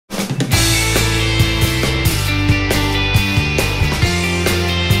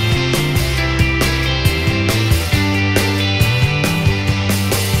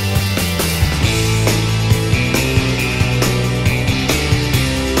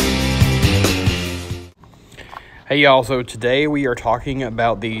Hey y'all, so today we are talking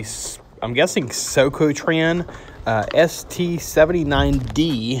about the, I'm guessing, SOCOTRAN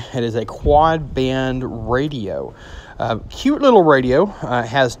ST-7900D. It is a quad band radio. Cute little radio.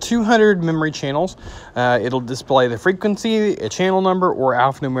 Has 200 memory channels. It'll display the frequency, a channel number, or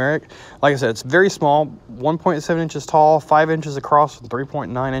alphanumeric. Like I said, it's very small, 1.7 inches tall, 5 inches across, and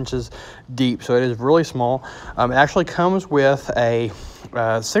 3.9 inches deep. So it is really small. It actually comes with a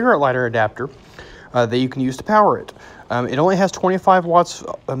cigarette lighter adapter that you can use to power it. It only has 25 watts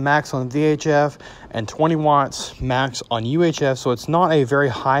max on VHF and 20 watts max on UHF, so it's not a very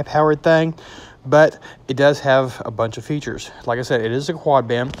high powered thing, but it does have a bunch of features. Like I said, it is a quad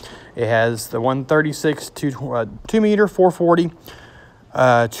band. It has the 136, 2 meter, 440,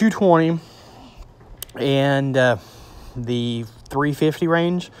 220, and the 350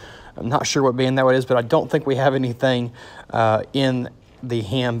 range. I'm not sure what band that is, but I don't think we have anything in the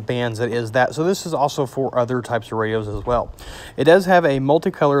ham bands that is that. So this is also for other types of radios as well. It does have a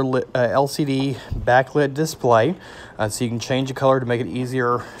multicolor LCD backlit display, so you can change the color to make it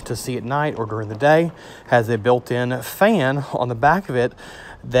easier to see at night or during the day. Has a built-in fan on the back of it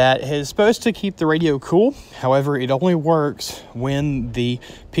that is supposed to keep the radio cool. However, it only works when the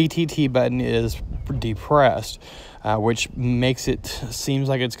PTT button is depressed, which makes it seems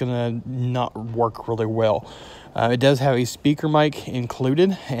like it's gonna not work really well. It does have a speaker mic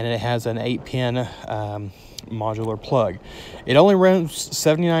included, and it has an 8-pin modular plug. It only runs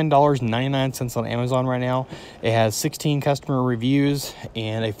 $79.99 on Amazon right now. It has 16 customer reviews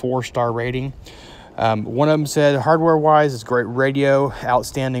and a 4-star rating. One of them said, hardware-wise, it's a great radio,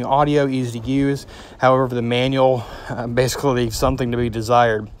 outstanding audio, easy to use. However, the manual basically leaves something to be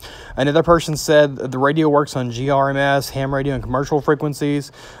desired. Another person said the radio works on GMRS, ham radio, and commercial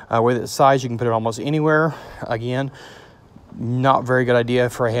frequencies. With its size, you can put it almost anywhere. Again, not very good idea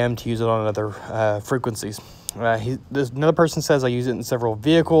for a ham to use it on other frequencies. Another person says I use it in several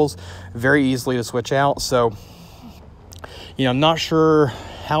vehicles, very easily to switch out. So, you know, I'm not sure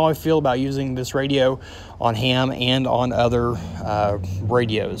how I feel about using this radio on ham and on other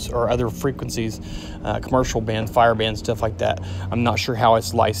radios or other frequencies, commercial band, fire band, stuff like that. I'm not sure how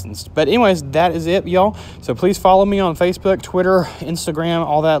it's licensed. But anyways, that is it, y'all. So please follow me on Facebook, Twitter, Instagram.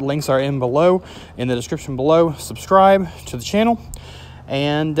 All that links are in the description below. Subscribe to the channel,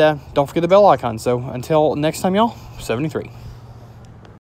 and don't forget the bell icon. So until next time, y'all, 73.